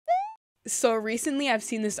So recently I've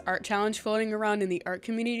seen this art challenge floating around in the art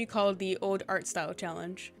community called the Old Art Style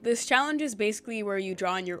Challenge. This challenge is basically where you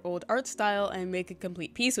draw on your old art style and make a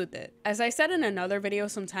complete piece with it. As I said in another video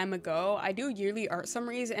some time ago, I do yearly art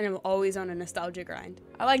summaries and I'm always on a nostalgia grind.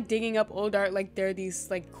 I like digging up old art like they're these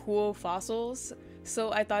cool fossils.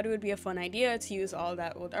 So I thought it would be a fun idea to use all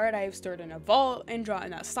that old art I've stored in a vault and draw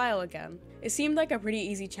in that style again. It seemed like a pretty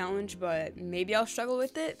easy challenge, but maybe I'll struggle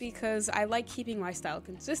with it because I like keeping my style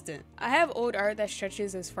consistent. I have old art that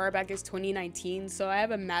stretches as far back as 2019, so I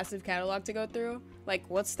have a massive catalog to go through. Like,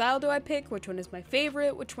 what style do I pick? Which one is my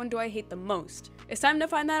favorite? Which one do I hate the most? It's time to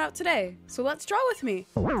find that out today, so let's draw with me!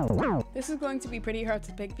 This is going to be pretty hard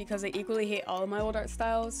to pick because I equally hate all of my old art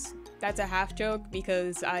styles. That's a half joke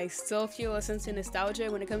because I still feel a sense of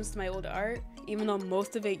nostalgia when it comes to my old art, even though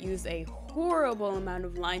most of it used a horrible amount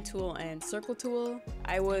of line tool and circle tool.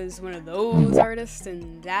 I was one of those artists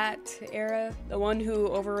in that era, the one who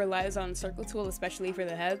over relies on circle tool, especially for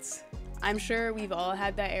the heads. I'm sure we've all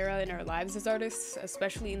had that era in our lives as artists,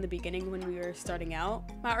 especially in the beginning when we were starting out.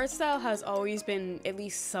 My art style has always been at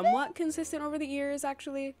least somewhat consistent over the years,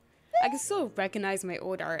 actually. I can still recognize my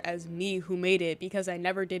old art as me who made it because I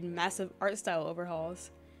never did massive art style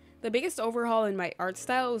overhauls. The biggest overhaul in my art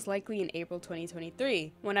style was likely in April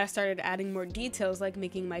 2023, when I started adding more details like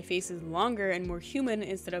making my faces longer and more human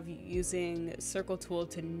instead of using circle tool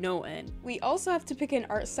to no end. We also have to pick an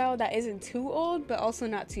art style that isn't too old but also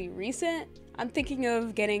not too recent. I'm thinking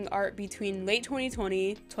of getting art between late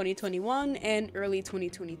 2020, 2021, and early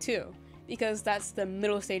 2022, because that's the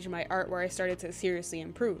middle stage of my art where I started to seriously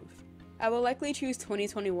improve. I will likely choose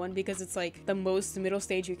 2021 because it's like the most middle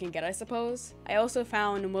stage you can get, I suppose. I also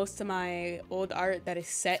found most of my old art that is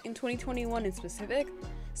set in 2021 in specific,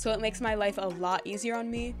 so it makes my life a lot easier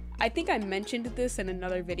on me. I think I mentioned this in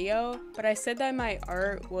another video, but I said that my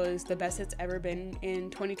art was the best it's ever been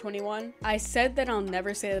in 2021. I said that I'll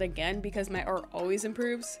never say that again because my art always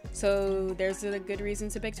improves, so there's a good reason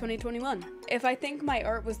to pick 2021. If I think my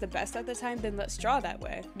art was the best at the time, then let's draw that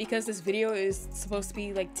way. Because this video is supposed to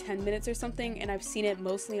be like 10 minutes or something, and I've seen it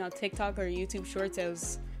mostly on TikTok or YouTube Shorts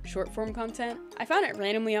as short form content. I found it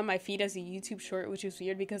randomly on my feed as a YouTube short, which is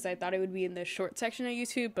weird because I thought it would be in the short section of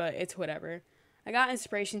YouTube, but it's whatever. I got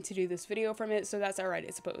inspiration to do this video from it, so that's alright, I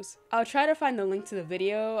suppose. I'll try to find the link to the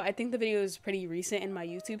video. I think the video is pretty recent in my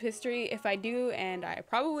YouTube history. If I do, and I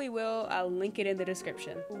probably will, I'll link it in the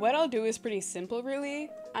description. What I'll do is pretty simple, really.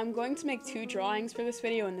 I'm going to make two drawings for this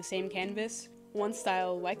video in the same canvas. One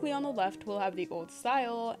style, likely on the left, will have the old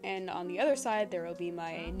style, and on the other side there will be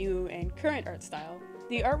my new and current art style.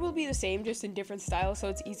 The art will be the same, just in different styles, so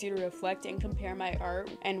it's easier to reflect and compare my art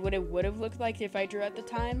and what it would have looked like if I drew at the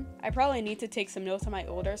time. I probably need to take some notes on my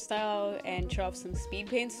old art style and show off some speed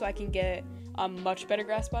paint so I can get a much better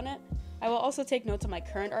grasp on it. I will also take notes on my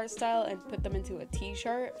current art style and put them into a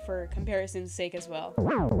T-chart for comparison's sake as well.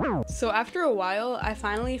 So after a while, I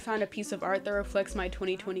finally found a piece of art that reflects my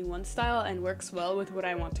 2021 style and works well with what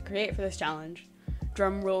I want to create for this challenge.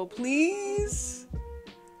 Drum roll, please!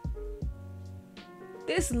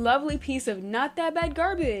 This lovely piece of not that bad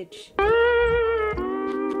garbage!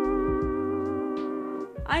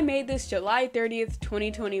 I made this July 30th,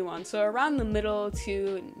 2021, so around the middle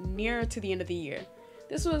to near to the end of the year.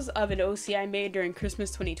 This was of an OC I made during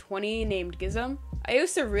Christmas 2020 named Gypsy. I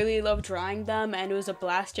used to really love drawing them, and it was a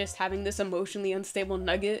blast just having this emotionally unstable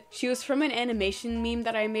nugget. She was from an animation meme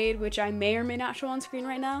that I made, which I may or may not show on screen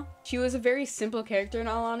right now. She was a very simple character in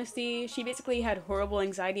all honesty. She basically had horrible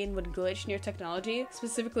anxiety and would glitch near technology,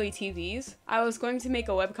 specifically TVs. I was going to make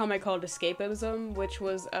a webcomic called Escapism, which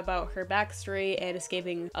was about her backstory and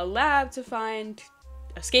escaping a lab to find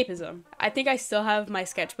escapism. I think I still have my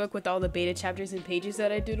sketchbook with all the beta chapters and pages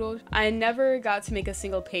that I doodled. I never got to make a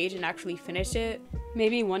single page and actually finish it.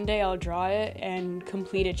 Maybe one day I'll draw it and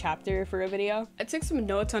complete a chapter for a video. I took some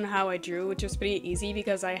notes on how I drew, which was pretty easy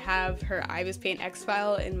because I have her OBS Paint X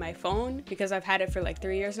file in my phone because I've had it for like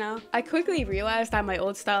 3 years now. I quickly realized that my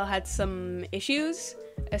old style had some issues,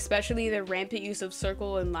 especially the rampant use of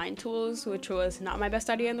circle and line tools, which was not my best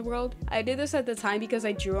idea in the world. I did this at the time because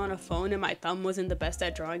I drew on a phone and my thumb wasn't the best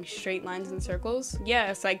at drawing straight lines and circles.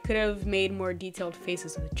 Yes, I could have made more detailed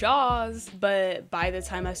faces with jaws, but by the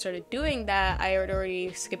time I started doing that, I had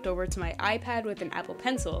already skipped over to my iPad with an Apple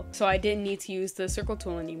Pencil, so I didn't need to use the circle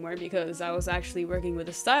tool anymore because I was actually working with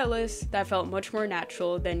a stylus that felt much more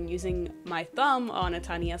natural than using my thumb on a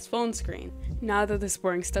tiny ass phone screen. Now that this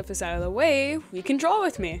boring stuff is out of the way, we can draw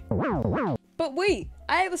with me. But wait,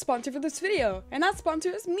 I have a sponsor for this video, and that sponsor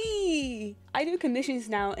is me! I do commissions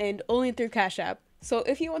now and only through Cash App. So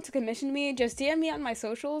if you want to commission me, just DM me on my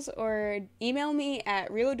socials or email me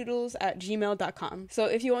at realodoodles@gmail.com. So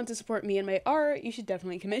if you want to support me and my art, you should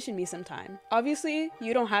definitely commission me sometime. Obviously,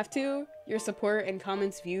 you don't have to. Your support and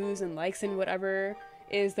comments, views, and likes and whatever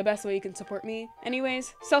is the best way you can support me.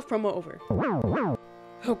 Anyways, self-promo over.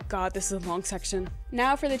 Oh god, this is a long section.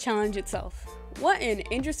 Now for the challenge itself. What an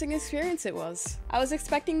interesting experience it was. I was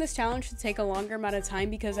expecting this challenge to take a longer amount of time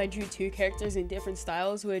because I drew 2 characters in different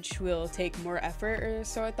styles, which will take more effort, or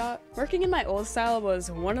so I thought. Working in my old style was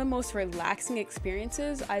one of the most relaxing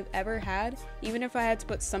experiences I've ever had, even if I had to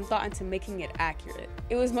put some thought into making it accurate.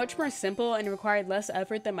 It was much more simple and required less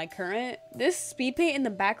effort than my current. This speed paint in the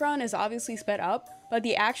background is obviously sped up, but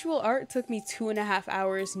the actual art took me 2.5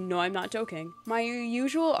 hours. No, I'm not joking. My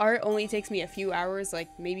usual art only takes me a few hours, like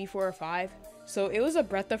maybe 4 or 5. So it was a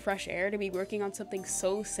breath of fresh air to be working on something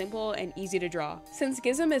so simple and easy to draw. Since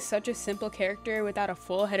Gizm is such a simple character without a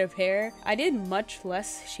full head of hair, I did much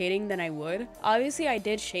less shading than I would. Obviously I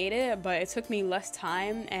did shade it, but it took me less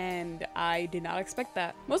time and I did not expect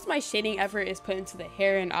that. Most of my shading effort is put into the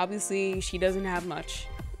hair and obviously she doesn't have much.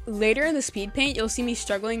 Later in the speed paint, you'll see me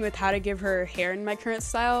struggling with how to give her hair in my current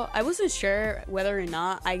style. I wasn't sure whether or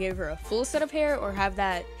not I gave her a full set of hair or have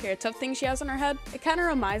that hair tuft thing she has on her head. It kind of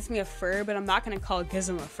reminds me of fur, but I'm not going to call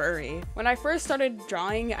Gizm a furry. When I first started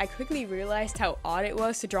drawing, I quickly realized how odd it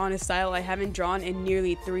was to draw in a style I haven't drawn in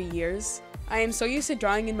nearly 3 years. I am so used to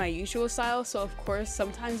drawing in my usual style, so of course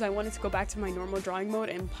sometimes I wanted to go back to my normal drawing mode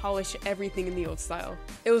and polish everything in the old style.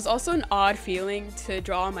 It was also an odd feeling to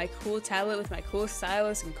draw on my cool tablet with my cool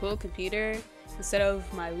stylus and cool computer instead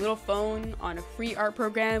of my little phone on a free art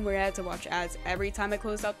program where I had to watch ads every time I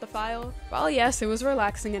closed out the file. While yes, it was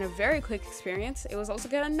relaxing and a very quick experience, it was also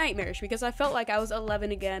kind of nightmarish because I felt like I was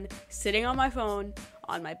 11 again, sitting on my phone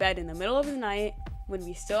on my bed in the middle of the night when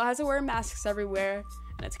we still had to wear masks everywhere.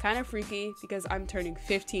 And it's kind of freaky because I'm turning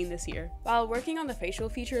 15 this year. While working on the facial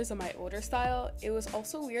features of my older style, it was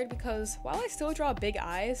also weird because while I still draw big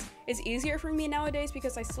eyes, it's easier for me nowadays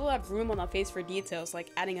because I still have room on the face for details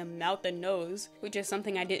like adding a mouth and nose, which is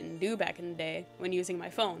something I didn't do back in the day when using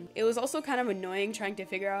my phone. It was also kind of annoying trying to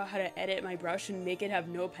figure out how to edit my brush and make it have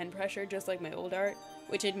no pen pressure just like my old art,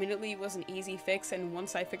 which admittedly was an easy fix, and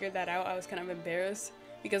once I figured that out I was kind of embarrassed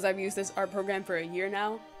because I've used this art program for a year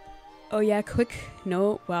now. Oh yeah, quick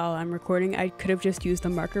note, while I'm recording, I could have just used a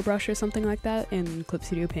marker brush or something like that in Clip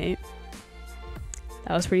Studio Paint.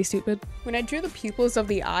 That was pretty stupid. When I drew the pupils of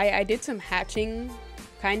the eye, I did some hatching,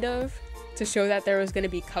 kind of, to show that there was going to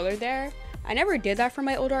be color there. I never did that for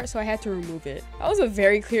my old art, so I had to remove it. That was a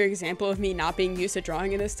very clear example of me not being used to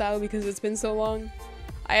drawing in this style because it's been so long.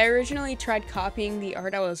 I originally tried copying the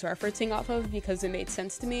art I was referencing off of because it made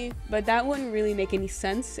sense to me, but that wouldn't really make any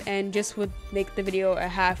sense and just would make the video a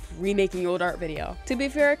half remaking old art video. To be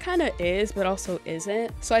fair, it kinda is, but also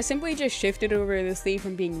isn't. So I simply just shifted over the sleeve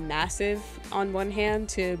from being massive on one hand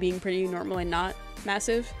to being pretty normal and not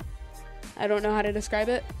massive. I don't know how to describe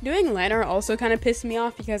it. Doing line art also kind of pissed me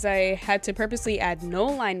off because I had to purposely add no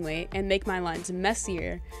line weight and make my lines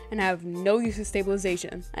messier and have no use of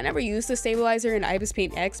stabilization. I never used the stabilizer in OBS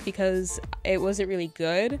Paint X because it wasn't really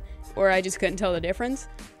good, or I just couldn't tell the difference.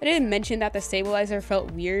 I didn't mention that the stabilizer felt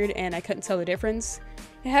weird and I couldn't tell the difference.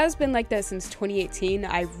 It has been like that since 2018.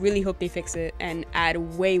 I really hope they fix it and add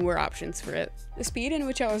way more options for it. The speed in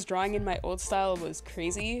which I was drawing in my old style was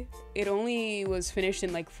crazy. It only was finished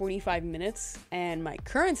in like 45 minutes, and my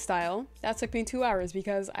current style, that took me 2 hours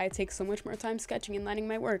because I take so much more time sketching and lining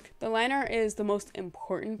my work. The line art is the most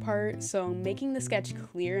important part, so making the sketch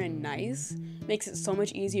clear and nice makes it so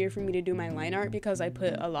much easier for me to do my line art because I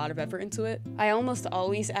put a lot of effort into it. I almost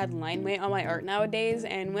always add line weight on my art nowadays,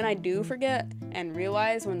 and when I do forget and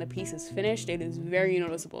realize when the piece is finished, it is very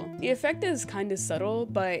noticeable. The effect is kind of subtle,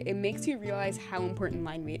 but it makes you realize how important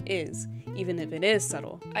line weight is, even if it is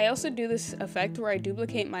subtle. I also do this effect where I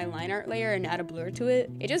duplicate my line art layer and add a blur to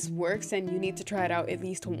it. It just works, and you need to try it out at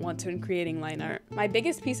least once when creating line art. My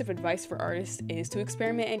biggest piece of advice for artists is to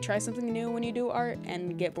experiment and try something new when you do art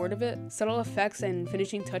and get bored of it. Subtle effects and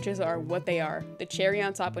finishing touches are what they are, the cherry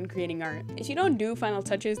on top when creating art. If you don't do final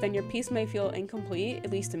touches, then your piece may feel incomplete,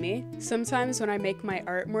 at least to me. Sometimes when I make my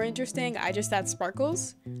art more interesting, I just add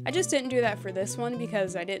sparkles. I just didn't do that for this one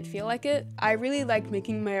because I didn't feel like it. I really like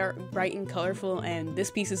making my art bright and colorful, and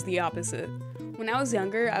this piece is the opposite. When I was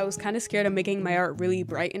younger, I was kind of scared of making my art really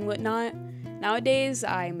bright and whatnot. Nowadays,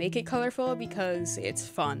 I make it colorful because it's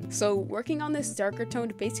fun. So working on this darker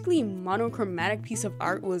toned, basically monochromatic piece of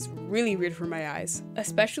art was really weird for my eyes,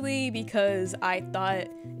 especially because I thought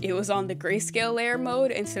it was on the grayscale layer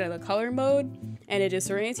mode instead of the color mode. and it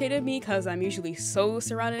disorientated me because I'm usually so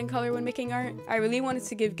surrounded in color when making art. I really wanted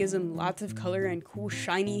to give Gizem lots of color and cool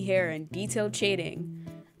shiny hair and detailed shading,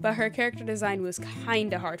 but her character design was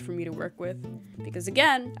kinda hard for me to work with, because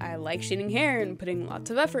again, I like shading hair and putting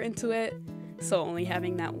lots of effort into it, so only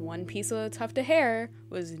having that one piece of a tuft of hair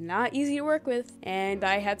was not easy to work with, and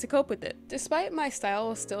I had to cope with it. Despite my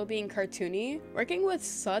style still being cartoony, working with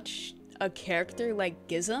such a character like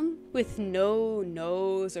Gizem, with no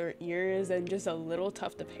nose or ears and just a little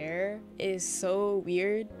tuft of hair, is so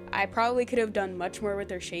weird. I probably could have done much more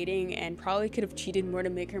with her shading and probably could have cheated more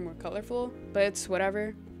to make her more colorful, but it's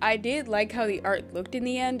whatever. I did like how the art looked in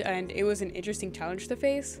the end, and it was an interesting challenge to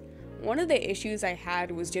face. One of the issues I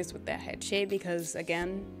had was just with the head shape because,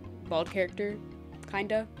 again, bald character,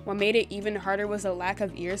 kinda. What made it even harder was a lack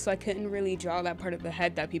of ears, so I couldn't really draw that part of the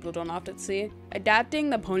head that people don't often see. Adapting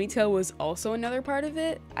the ponytail was also another part of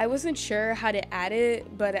it. I wasn't sure how to add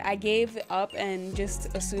it, but I gave up and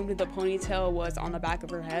just assumed the ponytail was on the back of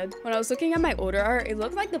her head. When I was looking at my older art, it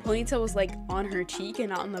looked like the ponytail was like on her cheek and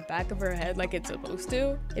not on the back of her head like it's supposed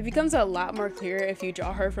to. It becomes a lot more clear if you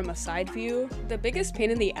draw her from a side view. The biggest pain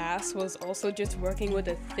in the ass was also just working with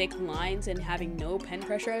the thick lines and having no pen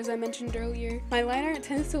pressure, as I mentioned earlier. My line art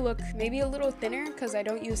tends to look maybe a little thinner because I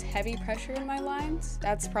don't use heavy pressure in my lines.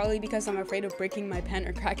 That's probably because I'm afraid of breaking my pen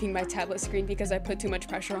or cracking my tablet screen because I put too much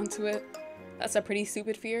pressure onto it. That's a pretty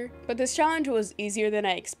stupid fear. But this challenge was easier than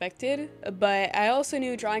I expected, but I also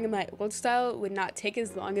knew drawing in my old style would not take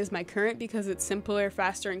as long as my current because it's simpler,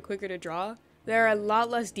 faster, and quicker to draw. There are a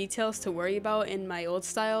lot less details to worry about in my old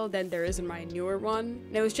style than there is in my newer one,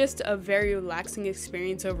 and it was just a very relaxing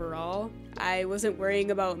experience overall. I wasn't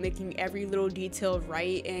worrying about making every little detail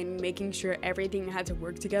right and making sure everything had to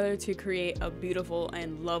work together to create a beautiful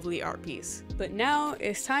and lovely art piece. But now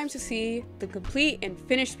it's time to see the complete and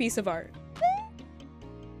finished piece of art.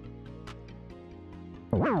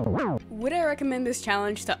 Would I recommend this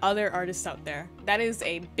challenge to other artists out there? That is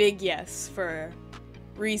a big yes for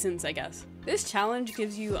reasons, I guess. This challenge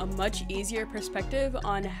gives you a much easier perspective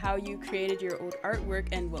on how you created your old artwork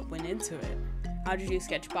and what went into it. How did you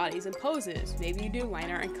sketch bodies and poses? Maybe you do line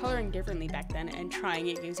art and coloring differently back then, and trying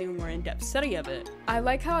it gives you a more in-depth study of it. I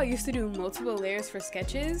like how I used to do multiple layers for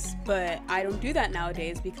sketches, but I don't do that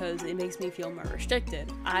nowadays because it makes me feel more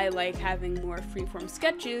restricted. I like having more freeform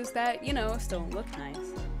sketches that, you know, still look nice.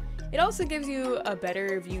 It also gives you a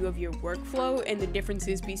better view of your workflow and the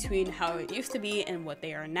differences between how it used to be and what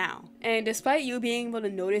they are now. And despite you being able to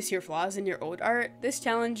notice your flaws in your old art, this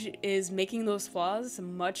challenge is making those flaws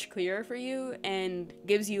much clearer for you and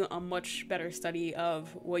gives you a much better study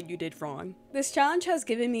of what you did wrong. This challenge has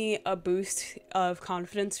given me a boost of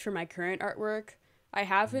confidence for my current artwork. I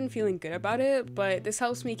have been feeling good about it, but this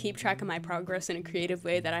helps me keep track of my progress in a creative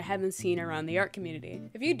way that I haven't seen around the art community.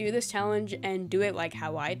 If you do this challenge and do it like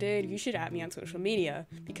how I did, you should add me on social media,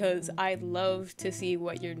 because I'd love to see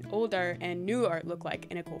what your old art and new art look like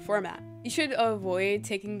in a cool format. You should avoid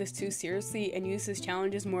taking this too seriously and use this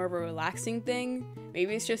challenge as more of a relaxing thing.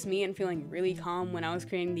 Maybe it's just me and feeling really calm when I was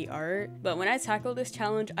creating the art, but when I tackled this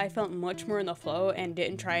challenge, I felt much more in the flow and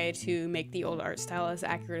didn't try to make the old art style as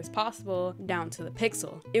accurate as possible down to the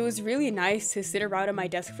pixel. It was really nice to sit around at my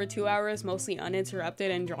desk for 2 hours, mostly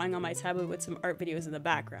uninterrupted, and drawing on my tablet with some art videos in the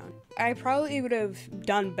background. I probably would have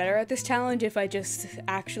done better at this challenge if I just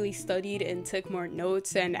actually studied and took more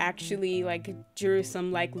notes and actually drew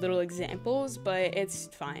some little examples, but it's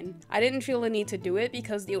fine. I didn't feel the need to do it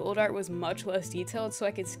because the old art was much less detailed, so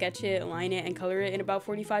I could sketch it, line it, and color it in about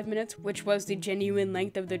 45 minutes, which was the genuine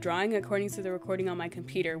length of the drawing according to the recording on my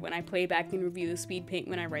computer when I play back and review the Speedpaint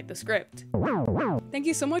when I write the script. Thank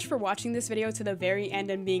you so much for watching this video to the very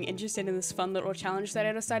end and being interested in this fun little challenge that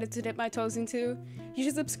I decided to dip my toes into. You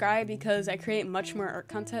should subscribe because I create much more art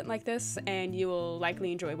content like this, and you will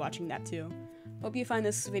likely enjoy watching that too. Hope you find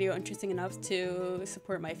this video interesting enough to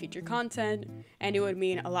support my future content, and it would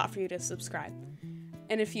mean a lot for you to subscribe.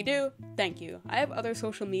 And if you do, thank you. I have other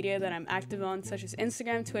social media that I'm active on, such as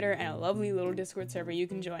Instagram, Twitter, and a lovely little Discord server you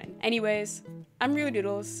can join. Anyways, I'm Rio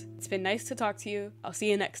Doodles. It's been nice to talk to you. I'll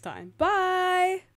see you next time. Bye!